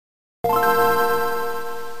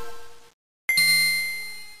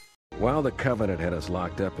While the Covenant had us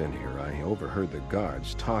locked up in here, I overheard the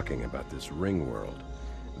guards talking about this ring world.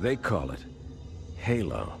 They call it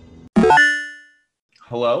Halo.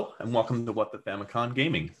 Hello, and welcome to What the Famicom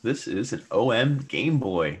Gaming. This is an OM Game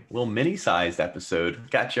Boy, little mini-sized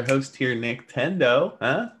episode. Got your host here, Nintendo,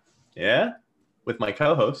 huh? Yeah? With my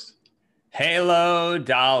co-host. Halo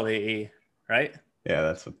Dolly, right? Yeah,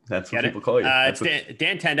 that's what people call you. It's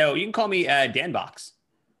Dan Tendo. You can call me Danbox.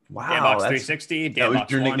 Wow, Danbox 360. Danbox that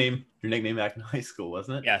was your 1. nickname. Your nickname back in high school,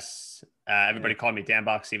 wasn't it? Yes. Everybody called me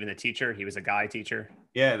Danbox. Even the teacher. He was a guy teacher.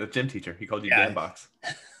 Yeah, the gym teacher. He called you Danbox.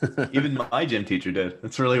 Even my gym teacher did.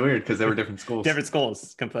 It's really weird because they were different schools. Different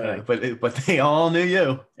schools, completely. But they all knew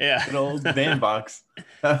you. Yeah. Good old Danbox.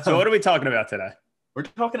 So what are we talking about today? We're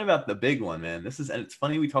talking about the big one, man. And it's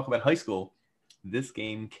funny we talk about high school. This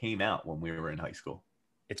game came out when we were in high school.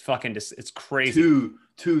 It's fucking just, it's crazy.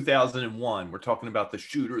 2001. We're talking about the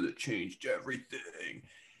shooter that changed everything.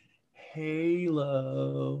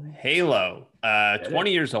 Halo.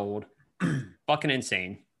 20 years old. Fucking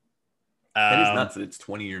insane. That is nuts that it's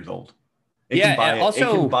 20 years old. It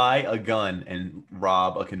can buy a gun and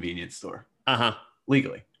rob a convenience store.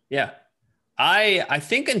 Legally. Yeah. I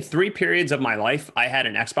think in 3 periods of my life, I had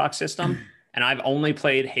an Xbox system and I've only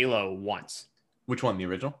played Halo once. Which one? The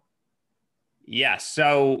original? Yeah.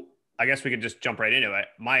 So I guess we could just jump right into it.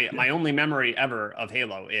 My only memory ever of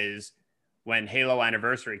Halo is when Halo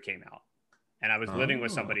Anniversary came out. And I was living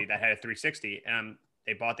with somebody that had a 360 and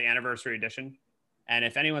they bought the Anniversary Edition. And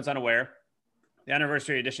if anyone's unaware, the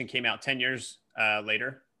Anniversary Edition came out 10 years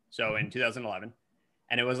later. So in 2011.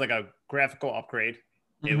 And it was like a graphical upgrade.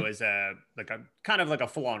 It was kind of like a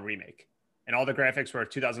full-on remake. And all the graphics were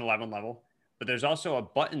 2011 level. But there's also a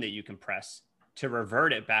button that you can press to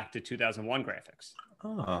revert it back to 2001 graphics.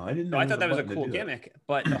 Oh, I didn't know. So I thought that was a cool gimmick.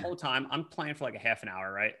 But the whole time, I'm playing for like a half an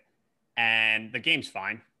hour, right? And the game's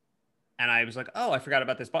fine. And I was like, oh, I forgot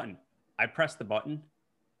about this button. I pressed the button.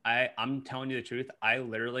 I'm telling you the truth. I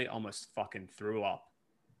literally almost fucking threw up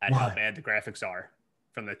at how bad the graphics are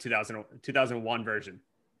from the 2001 version.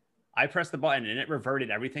 I pressed the button and it reverted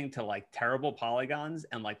everything to like terrible polygons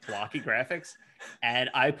and like blocky graphics. And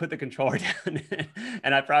I put the controller down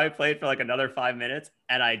and I probably played for like another 5 minutes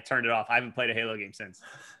and I turned it off. I haven't played a Halo game since.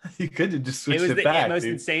 You could have just switched it was back. The most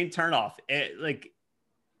insane turn off. It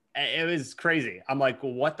was crazy. I'm like,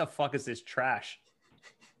 well, what the fuck is this trash?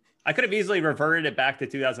 I could have easily reverted it back to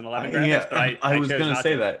 2011 graphics, but I was going to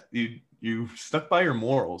say that you stuck by your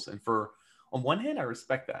morals, and on one hand, I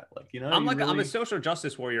respect that. Like, you know, I'm a social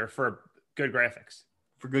justice warrior for good graphics.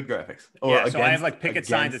 For good graphics. So I have like picket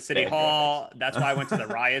signs at City Hall. Graphics. That's why I went to the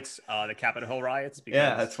riots, the Capitol Hill riots.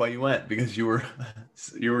 Because that's why you went, because you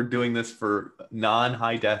were doing this for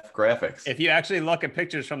non-high def graphics. If you actually look at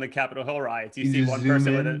pictures from the Capitol Hill riots, you see one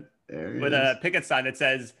person with a picket sign that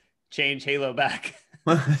says "Change Halo back."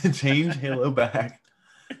 Change Halo back.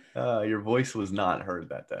 Your voice was not heard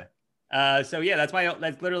that day. So yeah, that's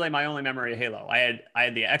literally my only memory of Halo. I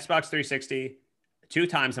had the Xbox 360 2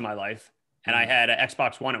 times in my life, and I had an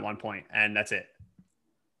Xbox One at one point, and that's it.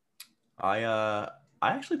 I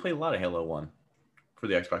actually played a lot of Halo 1 for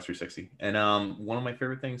the Xbox 360, and one of my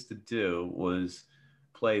favorite things to do was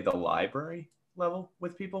play the library level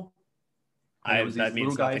with people. That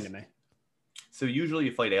means nothing to me. So usually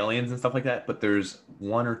you fight aliens and stuff like that, but there's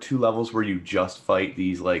 1 or 2 levels where you just fight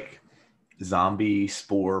these like zombie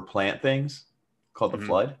spore plant things called the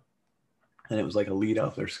Flood. And it was like a lead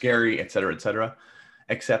up. They're scary, et cetera,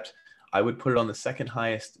 except I would put it on the second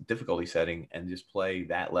highest difficulty setting and just play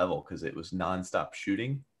that level because it was nonstop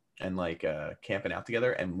shooting and like camping out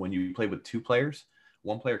together. And when you play with 2 players,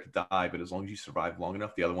 one player could die, but as long as you survive long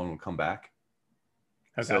enough, the other one would come back.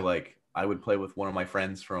 Okay. So like I would play with one of my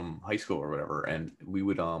friends from high school or whatever, and we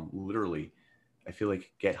would literally, I feel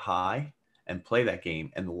like, get high and play that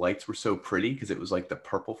game. And the lights were so pretty because it was like the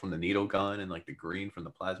purple from the needle gun and like the green from the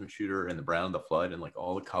plasma shooter and the brown of the Flood, and like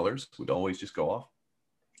all the colors would always just go off.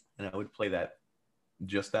 And I would play that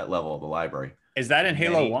level of the library. Is that in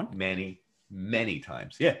Halo 1? Many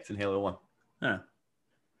times. Yeah, it's in Halo 1. Huh.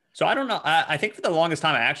 So I don't know. I think for the longest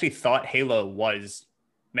time, I actually thought Halo was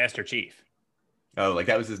Master Chief. Oh, like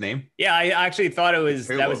that was his name? Yeah, I actually thought that was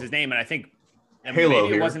his name. And I think maybe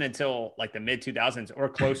it wasn't until like the mid 2000s or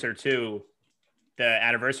closer to the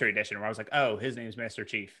Anniversary Edition where I was like, oh, his name's Master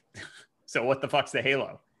Chief. So what the fuck's the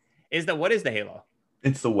Halo? What is the Halo?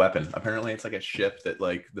 It's the weapon. Apparently it's like a ship that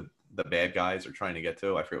like the bad guys are trying to get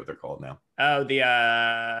to. I forget what they're called now. Oh,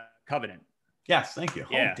 the Covenant. Yes, thank you.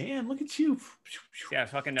 Yeah. Oh, damn, look at you. Yeah, I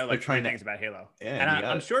fucking know They're like three trying to- things about Halo. Yeah, And you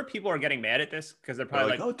got I'm it. sure people are getting mad at this because they're They're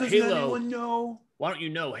probably like, oh, doesn't Halo. anyone know? Why don't you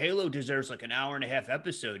know Halo deserves like an hour and a half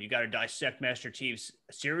episode? You got to dissect Master Chief's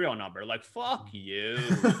serial number. Like, fuck you.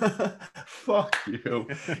 Fuck you.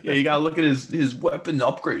 Yeah, you gotta look at his weapon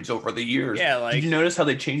upgrades over the years. Yeah, like- did you notice how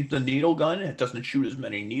they changed the needle gun? It doesn't shoot as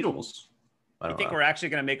many needles. I You don't think know. we're actually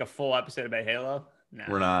going to make a full episode about Halo? No,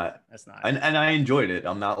 We're not. That's not. And I enjoyed it.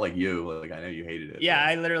 I'm not like you. Like I know you hated it. Yeah,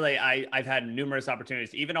 but- I literally, I've had numerous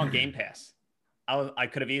opportunities, even on Game Pass. I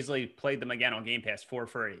could have easily played them again on Game Pass for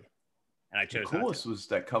free, and I the chose not coolest to. was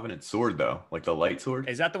that Covenant sword though, like the light sword.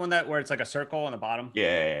 Is that the one that where it's like a circle on the bottom? Yeah,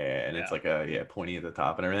 and it's Yeah. like a pointy at the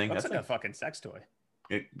top and everything. Looks That's like a fucking sex toy.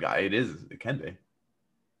 it is. It can be.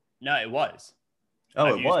 No, it was. Oh,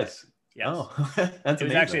 I've it used was. Yes. Oh, that's it was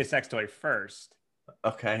amazing. actually a sex toy first.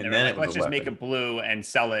 Okay, They and were then like, it was let's a just weapon. make it blue and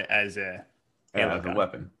sell it as a Yeah, Halo as a gun.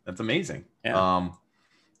 weapon. That's amazing. Yeah.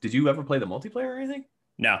 Did you ever play the multiplayer or anything?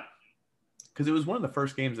 No. Because it was one of the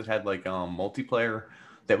first games that had like multiplayer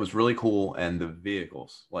that was really cool, and the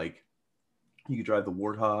vehicles, like you could drive the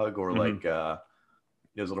Warthog or like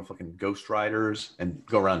those little fucking Ghost Riders and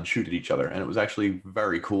go around and shoot at each other, and it was actually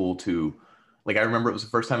very cool to like. I remember it was the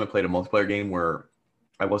first time I played a multiplayer game where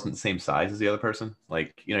I wasn't the same size as the other person.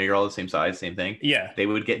 Like, you know, you're all the same size, same thing. Yeah. They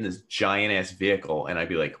would get in this giant ass vehicle, and I'd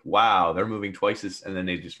be like, "Wow, they're moving twice as," and then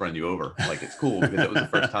they just run you over. Like, it's cool because it was the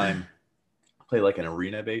first time I played like an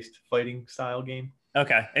arena-based fighting style game.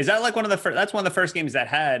 Okay. Is that like one of the first? That's one of the first games that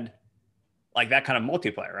had like that kind of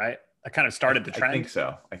multiplayer, right? That kind of started the trend.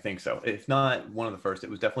 I think so. If not one of the first, it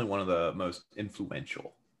was definitely one of the most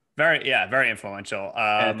influential. Very influential.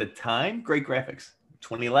 And at the time, great graphics.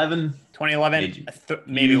 2011, 2011,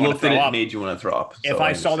 maybe you want to looked at throw it, up. made you want to throw up. If So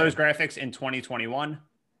I saw those understand. graphics in 2021,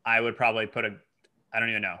 I would probably put a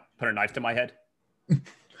knife to my head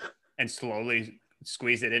and slowly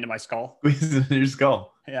squeeze it into my skull. Squeeze it in your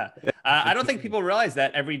skull. Yeah. I don't think people realize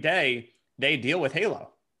that every day they deal with Halo.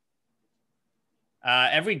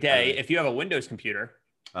 Every day, if you have a Windows computer,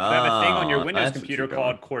 you have a thing on your Windows computer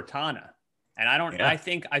called Cortana. And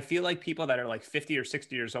I feel like people that are like 50 or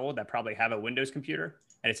 60 years old that probably have a Windows computer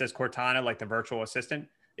and it says Cortana, like the virtual assistant,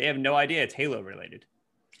 they have no idea it's Halo related.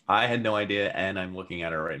 I had no idea, and I'm looking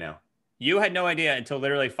at it right now. You had no idea until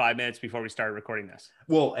literally 5 minutes before we started recording this.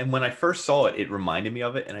 Well, and when I first saw it, it reminded me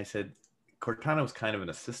of it, and I said, Cortana was kind of an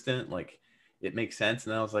assistant, like, it makes sense,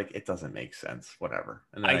 and I was like, it doesn't make sense, whatever.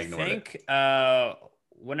 And then I ignored it.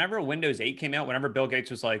 Whenever Windows 8 came out, whenever Bill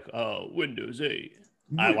Gates was like, oh, Windows 8.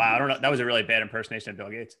 Wow, I don't know. That was a really bad impersonation of Bill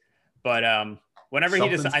Gates. But whenever he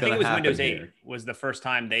decided, I think it was Windows 8 was the first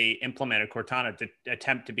time they implemented Cortana to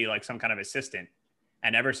attempt to be like some kind of assistant.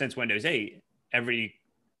 And ever since Windows 8, every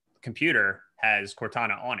computer has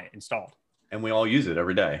Cortana on it installed. And we all use it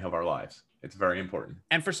every day of our lives. It's very important.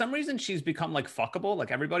 And for some reason, she's become like fuckable. Like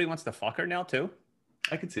everybody wants to fuck her now too.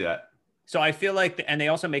 I could see that. So I feel like, and they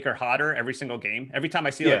also make her hotter every single game. Every time I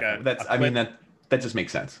see like a clip, that just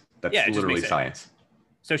makes sense. That's literally science.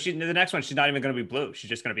 So the next one, she's not even going to be blue. She's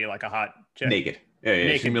just going to be like a hot chick. Naked. Yeah.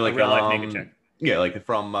 Naked, She's gonna be like real life naked chick. Yeah, like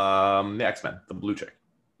from the X-Men, the blue chick.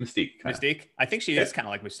 Mystique. Kinda. Mystique? I think she is kind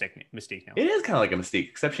of like Mystique now. It is kind of like a Mystique,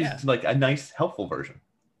 except she's like a nice, helpful version.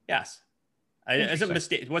 Yes. Wasn't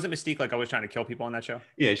Mystique like always trying to kill people on that show?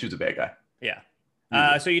 Yeah, she was a bad guy.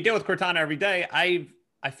 Yeah. So you deal with Cortana every day.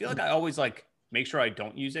 I feel like I always like make sure I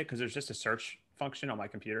don't use it because there's just a search function on my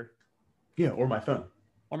computer. Yeah, or my phone.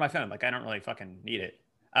 Like I don't really fucking need it.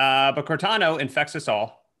 But Cortana infects us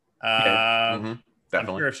all. I'm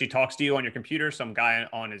sure if she talks to you on your computer, some guy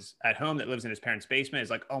at home that lives in his parents' basement is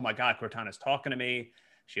like, oh my God, Cortana's talking to me.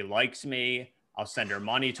 She likes me. I'll send her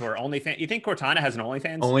money to her OnlyFans. You think Cortana has an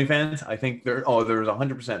OnlyFans? OnlyFans? I think there's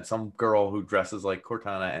 100% some girl who dresses like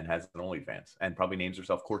Cortana and has an OnlyFans and probably names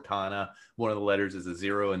herself Cortana. One of the letters is a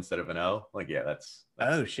 0 instead of an O. Like, yeah, that's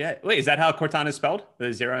oh shit. Wait, is that how Cortana is spelled?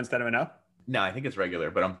 The 0 instead of an O? No, I think it's regular,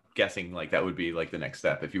 but I'm guessing like that would be like the next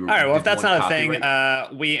step. If you were all right, well, if that's not a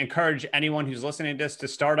thing, we encourage anyone who's listening to this to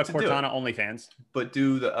start a Cortana OnlyFans. But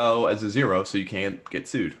do the O as a 0 so you can't get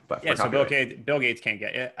sued. But yeah, so Bill Gates can't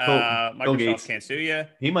get you. Microsoft Gates can't sue you.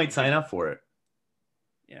 He might sign up for it.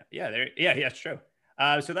 Yeah, that's true.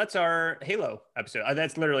 So that's our Halo episode.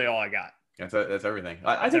 That's literally all I got. That's everything.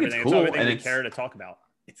 I think it's cool. It's everything we care to talk about.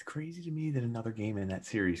 It's crazy to me that another game in that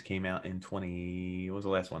series came out in what was the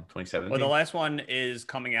last one? 2017? Well, the last one is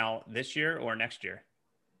coming out this year or next year.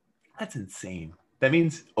 That's insane. That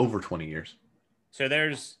means over 20 years. So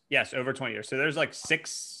over 20 years. So there's like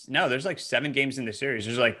 7 games in the series.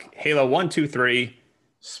 There's like Halo 1, 2, 3.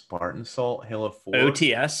 Spartan Assault, Halo 4.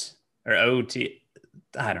 OTS or OT.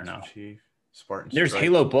 I don't know. Chief, Spartan There's Strike,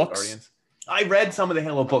 Halo books. Guardians. I read some of the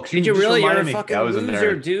Halo books. Did you just really? You're a reminded me. fucking I was a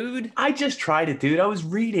loser, nerd. dude. I just tried it, dude. I was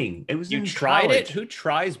reading. It was You in tried college. it? Who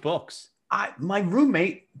tries books? My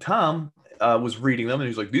roommate Tom was reading them, and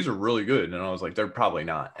he's like, "These are really good." And I was like, "They're probably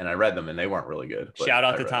not." And I read them, and they weren't really good. But Shout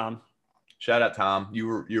out I to read Tom. them. Shout out Tom.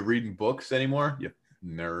 You're reading books anymore? You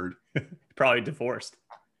nerd. Probably divorced.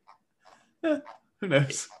 Who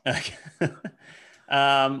knows?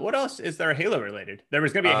 What else is there Halo related? There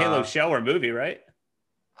was gonna be a Halo show or movie, right?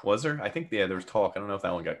 Was there? I think there was talk. I don't know if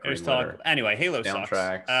that one got There's greenlit talk. or Anyway, Halo sucks.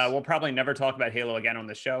 soundtracks. We'll probably never talk about Halo again on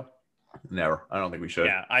this show. Never. I don't think we should.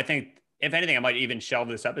 Yeah, I think if anything, I might even shelve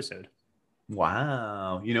this episode.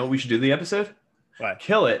 Wow. You know what we should do the episode? What?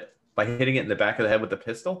 Kill it by hitting it in the back of the head with the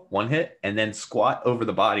pistol, one hit, and then squat over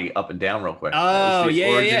the body up and down real quick. Oh, yeah.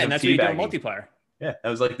 origin And of that's what you do in teabagging. multiplayer. Yeah, that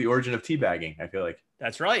was like the origin of teabagging, I feel like.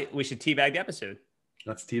 That's right. We should teabag the episode.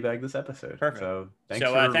 Let's teabag this episode. Perfect. So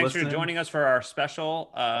thanks for joining us for our special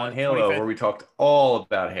on Halo, 25th. where we talked all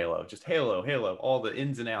about Halo. Just Halo, all the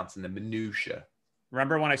ins and outs and the minutia.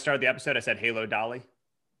 Remember when I started the episode, I said Halo Dolly?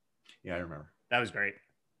 Yeah, I remember. That was great.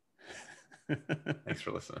 Thanks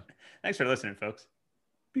for listening. Thanks for listening, folks.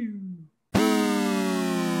 Pew.